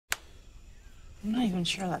I'm not even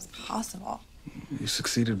sure that's possible. You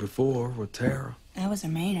succeeded before with Tara. That was a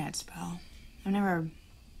Maynard spell. I've never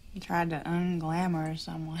tried to unglamour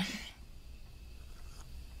someone.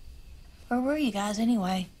 Where were you guys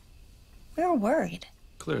anyway? We were worried.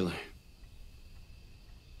 Clearly.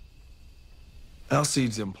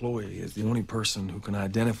 Alcide's employee is the only person who can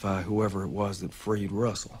identify whoever it was that freed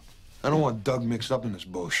Russell. I don't want Doug mixed up in this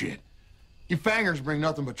bullshit. You fangers bring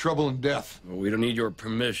nothing but trouble and death. Well, we don't need your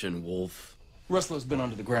permission, Wolf. Russell has been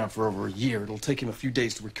under the ground for over a year. It'll take him a few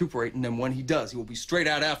days to recuperate, and then when he does, he will be straight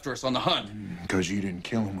out after us on the hunt. Because you didn't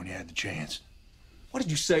kill him when you had the chance. What did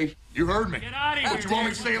you say? You heard me. Get out of here! What, you want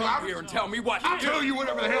me to say it louder? Here and tell me what I'll tell you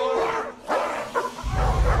whatever the hell.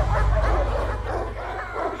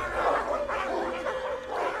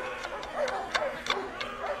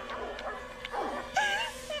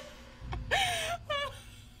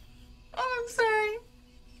 I'm sorry.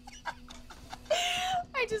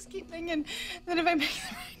 I just keep thinking that if I make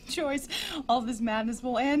the right choice, all this madness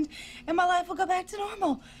will end and my life will go back to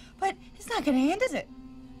normal. But it's not gonna end, is it?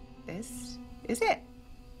 This is it.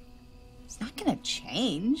 It's not gonna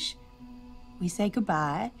change. We say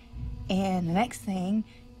goodbye, and the next thing,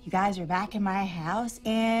 you guys are back in my house,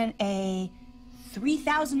 and a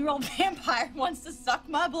 3,000-year-old vampire wants to suck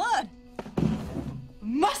my blood.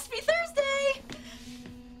 Must be Thursday!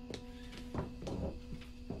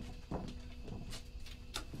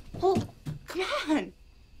 Well, come on.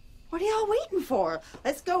 What are y'all waiting for?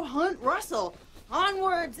 Let's go hunt Russell.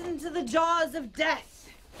 Onwards into the jaws of death.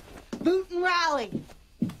 Boot and rally.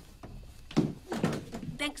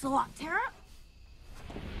 Thanks a lot, Tara.